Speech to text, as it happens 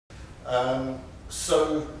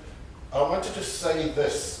So I wanted to say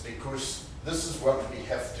this because this is what we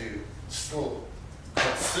have to still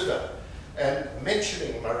consider. And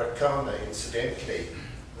mentioning Marikana, incidentally,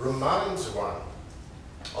 reminds one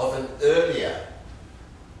of an earlier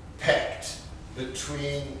pact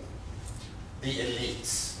between the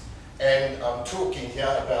elites. And I'm talking here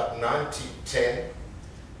about 1910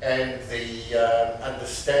 and the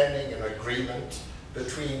understanding and agreement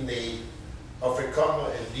between the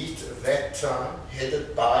Afrikaner elite of that time,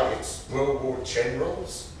 headed by its World War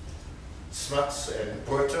generals, Smuts and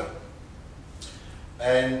Botha.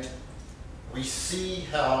 And we see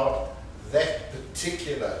how that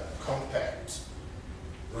particular compact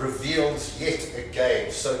reveals yet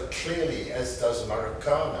again so clearly, as does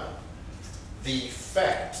Marikana, the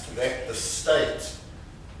fact that the state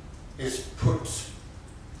is put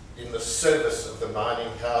in the service of the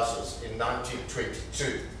mining houses in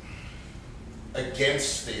 1922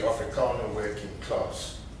 against the Afrikaner working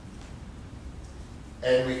class.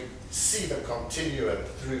 And we see the continuum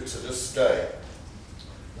through to this day,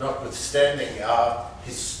 notwithstanding our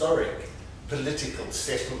historic political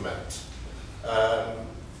settlement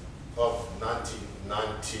of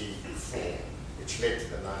 1994, which led to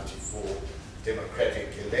the 94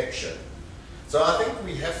 democratic election. So I think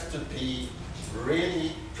we have to be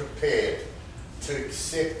really prepared to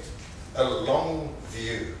accept a long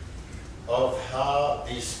view of how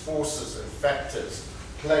these forces and factors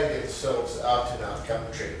play themselves out in our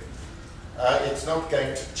country. It's not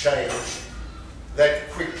going to change that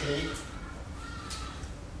quickly.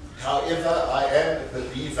 However, I am a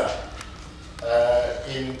believer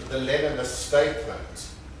in the Leninist statement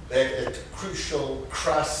that at crucial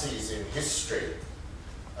crises in history,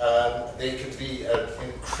 there can be an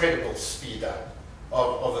incredible speed up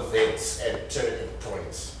of events and turning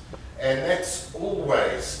points. And that's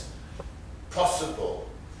always possible.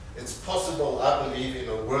 It's possible, I believe, in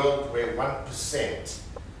a world where 1%,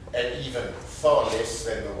 and even far less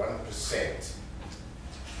than the 1%,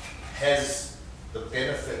 has the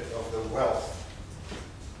benefit of the wealth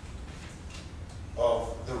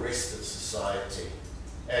of the rest of society.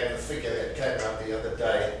 And the figure that came out the other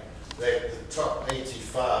day, that the top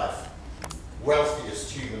 85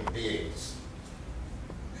 wealthiest human beings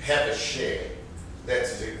have a share that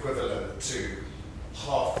is equivalent to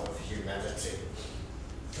half of humanity,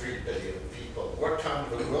 3 billion people. What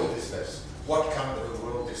kind of a world is this? What kind of a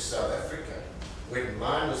world is South Africa when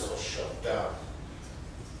miners are shot down,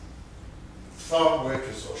 farm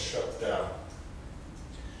workers are shot down,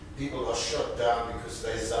 people are shot down because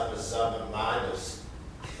they're Zama miners,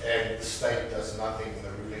 and the state does nothing, and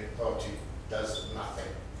the ruling party does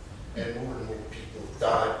nothing, and more people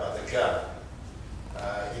die by the gun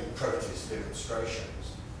in protest demonstrations.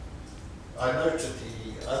 I noted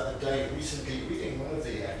the other day, recently, reading one of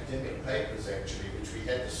the academic papers actually, which we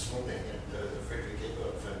had this morning at the Frederick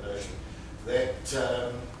Ebert Foundation,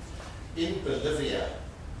 that in Bolivia,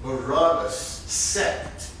 Morales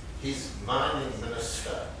sacked his mining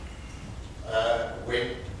minister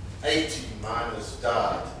when 80 miners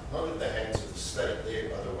died, not at the hands of the state there,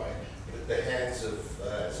 by the way, but at the hands of,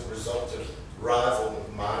 as a result of rival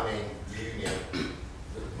mining union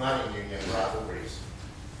rivalries.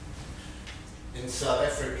 In South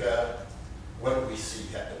Africa, what do we see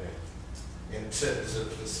happening in terms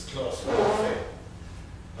of this class warfare?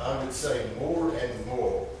 I would say more and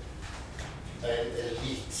more an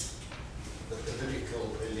elite, the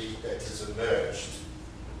political elite that has emerged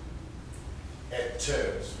at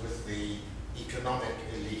terms with the economic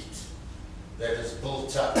elite that is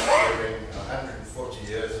built up during 140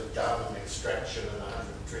 years of diamond extraction and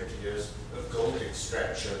 120 years of gold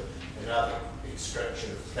extraction and other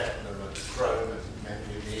extraction of platinum and chrome and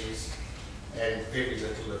manganese, and very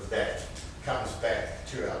little of that comes back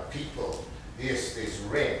to our people. Yes, there's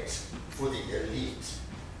rent for the elite,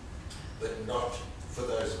 but not for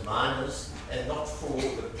those miners and not for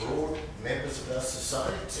the broad members of our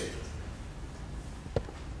society.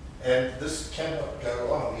 And this cannot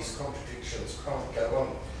go on, these contradictions can't go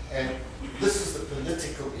on. And this is the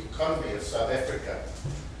political economy of South Africa,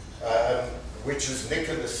 which, as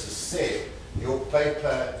Nicolas has said, your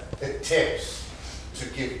paper attempts to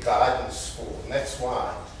give guidance for. And that's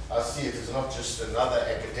why I see it as not just another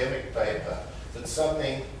academic paper, but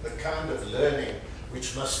something, the kind of learning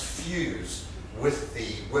which must fuse with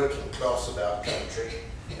the working class of our country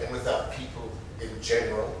and with our people in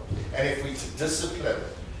general. And if we're to discipline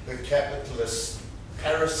the capitalist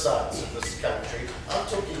parasites of this country, I'm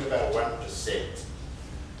talking about 1%,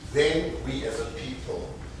 then we as a people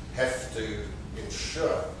have to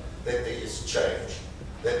ensure that there is change,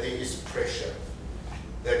 that there is pressure,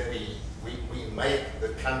 that we we make the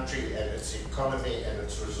country and its economy and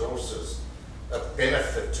its resources a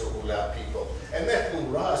benefit to all our people. And that will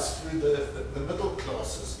rise through the middle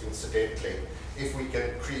classes, incidentally, if we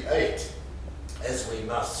can create, as we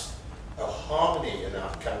must, a harmony in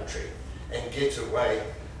our country and get away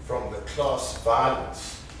from the class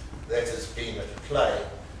violence that has been at play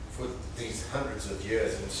for these hundreds of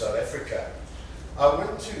years in South Africa. I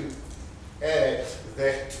want to add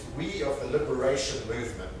that we of the liberation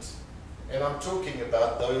movement, and I'm talking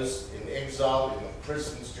about those in exile, in the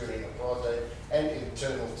prisons during apartheid, and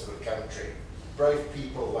internal to the country, brave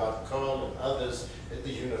people like Karl and others at the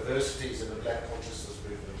universities and the Black Consciousness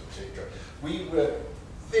movement, etc. We were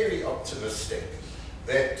very optimistic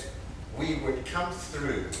that we would come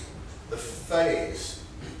through the phase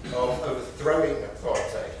of overthrowing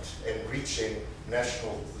apartheid and reaching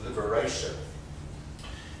national liberation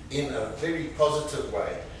in a very positive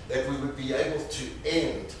way, that we would be able to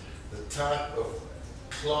end the type of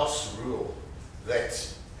class rule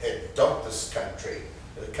that had dogged this country,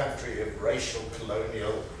 a country of racial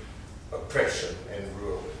colonial oppression and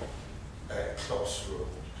rule, class rule.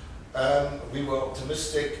 We were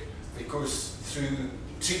optimistic because through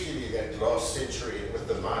particularly that last century with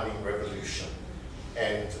the mining revolution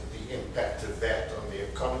and the impact of that on the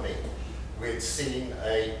economy, we had seen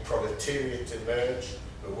a proletariat emerge,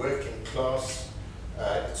 a working class,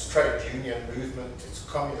 its trade union movement, its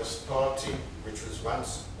communist party, which was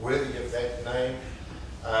once worthy of that name,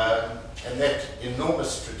 and that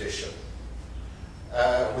enormous tradition,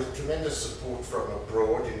 with tremendous support from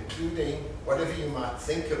abroad, including, whatever you might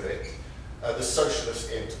think of it, the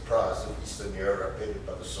socialist enterprise of Eastern Europe, headed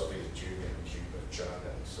by the Soviet Union, Cuba, China,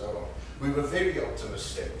 and so on. We were very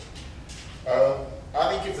optimistic. I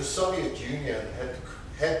think if the Soviet Union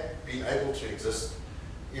had been able to exist,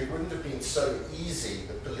 it wouldn't have been so easy,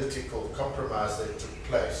 the political compromise that took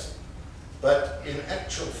place. But in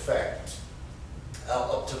actual fact, our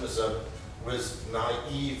optimism was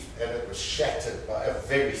naive and it was shattered by a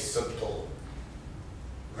very simple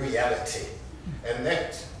reality. And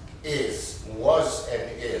that was and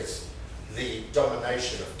is the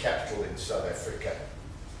domination of capital in South Africa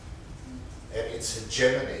and its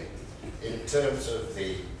hegemony in terms of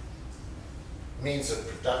the means of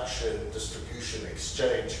production, distribution,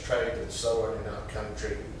 exchange, trade, and so on in our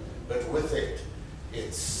country. But with it,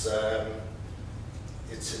 its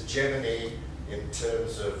hegemony in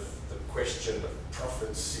terms of the question of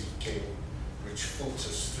profit-seeking, which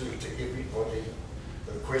filters through to everybody,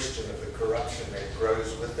 the question of the corruption that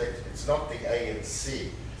grows with it. It's not the ANC,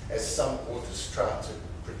 as some authors try to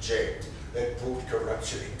project, that brought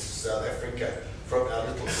corruption into South Africa from our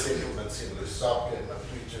little settlements in Lusaka and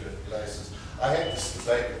Maputo and places. I had this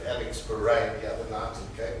debate with Alex Perrain the other night in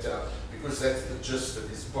Cape Town, because that's the gist of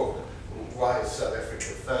his book, Why South Africa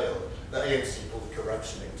Failed. The ANC brought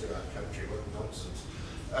corruption into our country. What nonsense.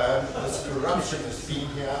 This corruption has been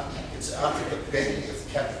here, it's out of the belly of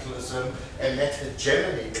capitalism, and that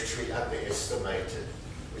hegemony which we underestimated,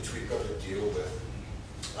 which we've got to deal with.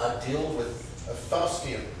 I deal with a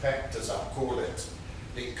Faustian pact, as I call it,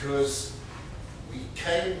 because we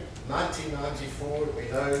came 1994, we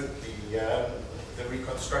know the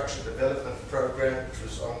Reconstruction Development Program, which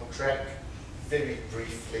was on track. Very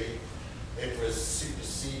briefly, it was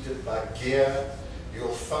superseded by GEAR. You'll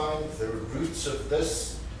find the roots of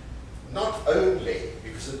this, not only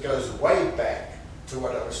because it goes way back to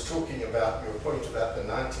what I was talking about, your point about the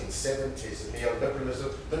 1970s and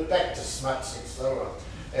neoliberalism, but back to Smuts and so on,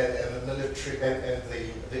 and the military and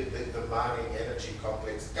the mining energy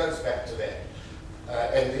complex. It goes back to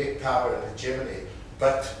that, and their power and hegemony.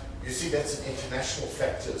 But you see, that's an international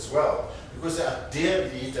factor as well, because our dear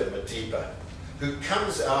leader, Madiba, who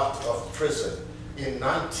comes out of prison in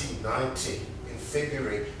 1990, in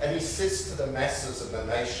February, and he says to the masses of the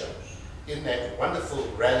nation, in that wonderful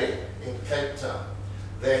rally in Cape Town,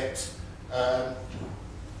 that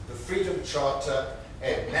the Freedom Charter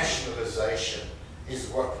and nationalisation is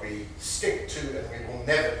what we stick to and we will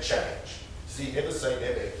never change. See, never say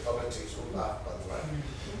never in politics or life, by the way.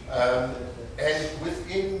 And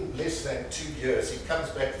within less than 2 years, he comes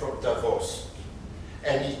back from Davos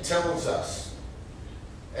and he tells us,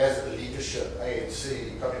 as the leadership,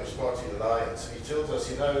 ANC, Communist Party Alliance, and he tells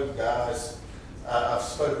us, you know, guys, I've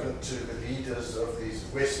spoken to the leaders of these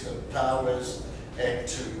Western powers and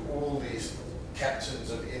to all these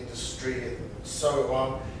captains of industry and so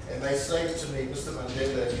on, and they say to me, Mr.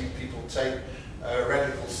 Mandela, you people take a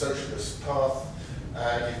radical socialist path,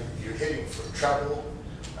 you're heading for trouble,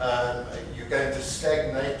 you're going to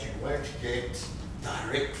stagnate, you won't get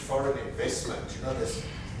direct foreign investment, you know, this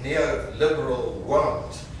neoliberal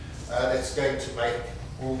want that's going to make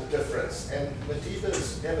all the difference. And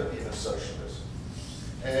Madiba's never been a socialist,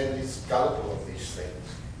 and he's gullible of these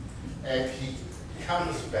things. And he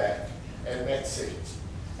comes back, and that's it.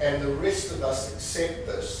 And the rest of us accept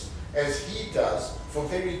this, as he does, for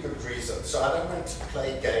very good reason. So I don't want to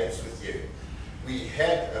play games with you. We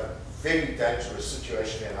had a very dangerous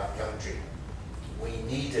situation in our country. We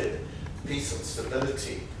needed peace and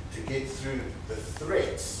stability to get through the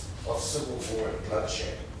threats of civil war and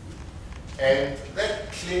bloodshed. And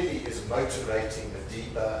that clearly is motivating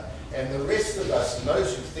Madiba and the rest of us, and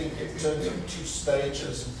those who think in terms of two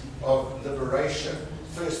stages of liberation.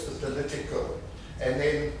 First the political, and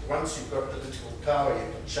then once you've got political power,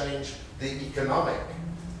 you can change the economic.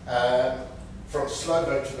 From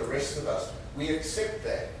Slovo to the rest of us, we accept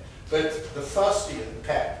that. But the Faustian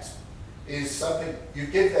Pact is something, you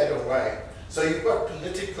give that away. So you've got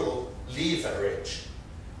political leverage,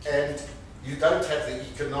 and you don't have the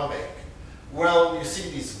economic. Well, you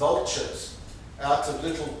see these vultures out of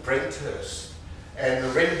Little Brenthurst and the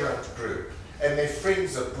Rembrandt Group and their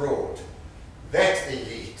friends abroad. That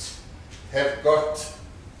elite have got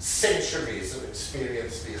centuries of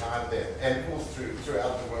experience behind them and all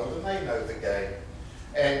throughout the world, and they know the game.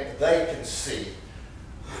 And they can see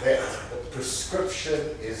that the prescription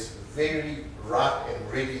is very ripe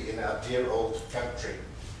and ready in our dear old country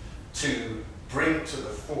to bring to the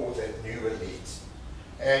fore that new elite.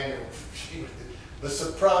 And the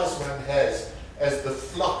surprise one has as the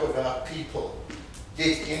flock of our people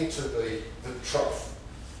get into the trough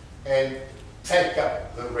and take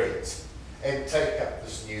up the rent and take up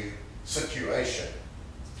this new situation.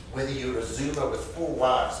 Whether you're a Zuma with 4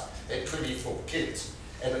 wives and 24 kids,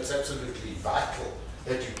 and it's absolutely vital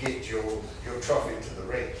that you get your trough into the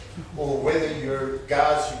rent, or whether you're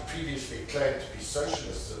guys who previously claimed to be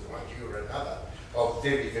socialists at one hue or another, are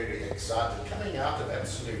very, very excited, coming out of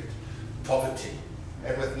absolute poverty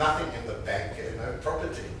and with nothing in the bank and no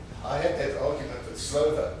property. I had that argument with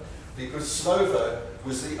Slovo, because Slovo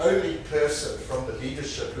was the only person from the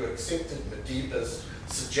leadership who accepted Madiba's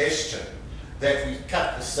suggestion that we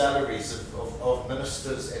cut the salaries of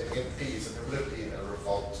ministers and MPs, and there would be a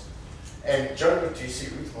revolt. And Joe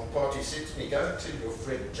Mutisi, Ruth Mompati, said to me, go and tell your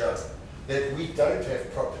friend Joe that we don't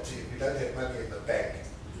have property, we don't have money in the bank,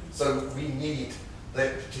 so we need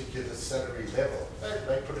that particular salary level.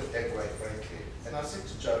 They put it that way, frankly. And I said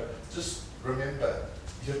to Joe, just remember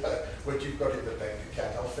what you've got in the bank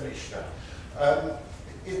account. I'll finish now.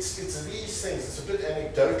 It's these things, it's a bit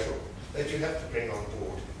anecdotal, that you have to bring on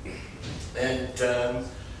board. And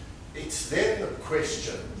it's then the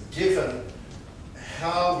question, given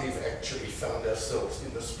how we've actually found ourselves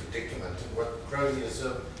in this predicament and what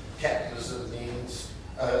cronyism, capitalism means,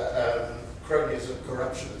 cronyism,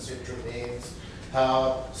 corruption, etc. means,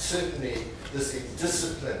 how certainly this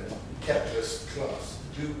indisciplined capitalist class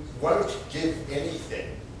who won't give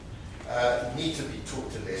anything need to be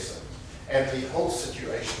taught a lesson. And the whole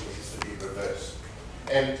situation needs to be reversed.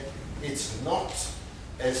 And it's not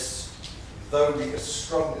as though we are as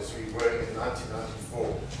strong as we were in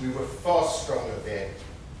 1994. We were far stronger then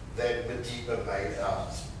than Madiba made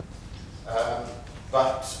out.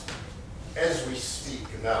 But as we speak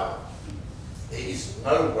now, there is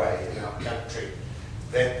no way in our country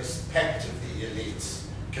that this pact of the elites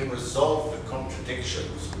can resolve the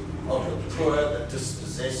contradictions of the poor, the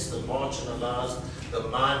dispossessed, the marginalized, the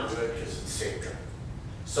mine workers, etc.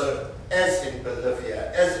 So, as in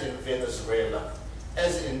Bolivia, as in Venezuela,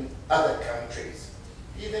 as in other countries,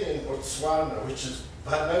 even in Botswana, which is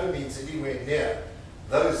by no means anywhere near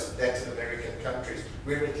those Latin American countries,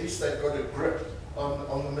 where at least they've got a grip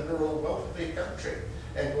on the mineral wealth of their country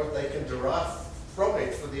and what they can derive from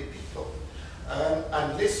it for their people.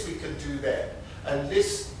 Unless we can do that,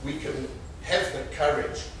 unless we can have the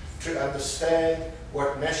courage to understand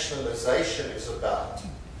what nationalization is about,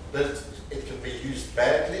 that it can be used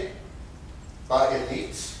badly by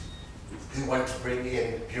elites who want to bring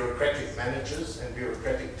in bureaucratic managers and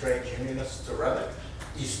bureaucratic trade unionists to run it,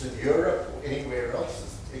 Eastern Europe or anywhere else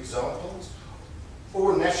as examples,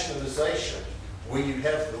 or nationalization where you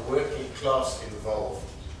have the working class involved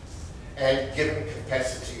and given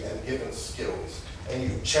capacity and given skills, and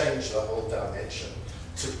you change the whole dimension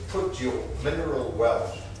to put your mineral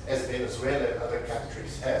wealth, as Venezuela and other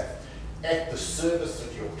countries have, at the service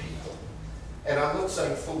of your people. And I'm not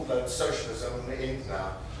saying full-blown socialism, I'm going to end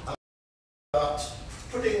now. I'm about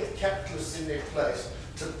putting the capitalists in their place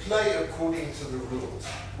to play according to the rules,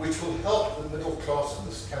 which will help the middle class of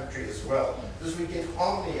this country as well, because we get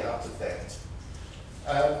harmony out of that.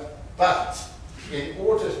 But in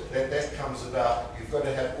order that that comes about, you've got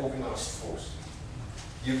to have organized force.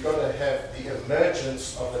 You've got to have the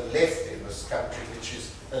emergence of a left in this country, which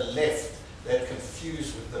is a left that can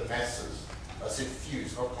fuse with the masses. I said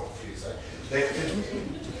fuse, not confuse. That can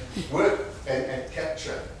work and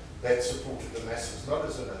capture that support of the masses, not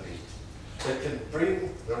as an elite. That can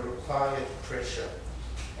bring the required pressure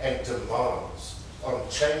and demands on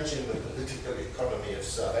changing the political economy of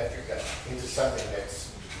South Africa into something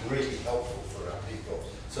that's really helpful for our people.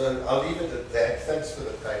 So I'll leave it at that. Thanks for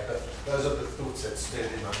the paper. Those are the thoughts that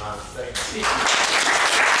stirred in my mind. Thanks.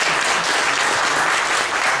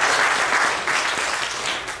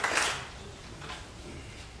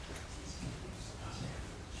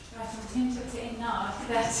 Right, I'm tempted to end now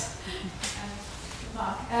after that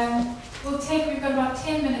remark. We've got about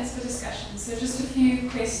 10 minutes for discussion, so just a few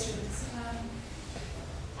questions.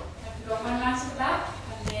 We've got one light at the back,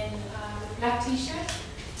 and then the black t-shirt,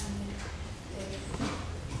 and then David.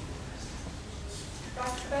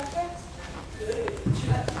 Back to back there?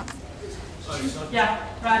 Yeah,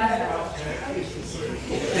 right ahead.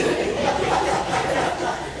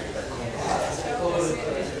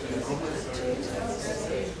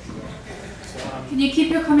 Can you keep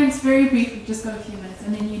your comments very brief? We've just got a few minutes,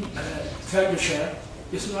 and then you. Thank you, Chair.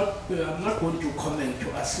 It's not. I'm not going to comment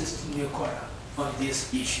to assist Nicolas on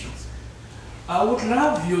this issue. I would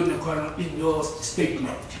love you, Nicolas, in your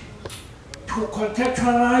statement, to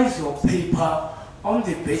contextualize your paper on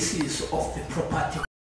the basis of the property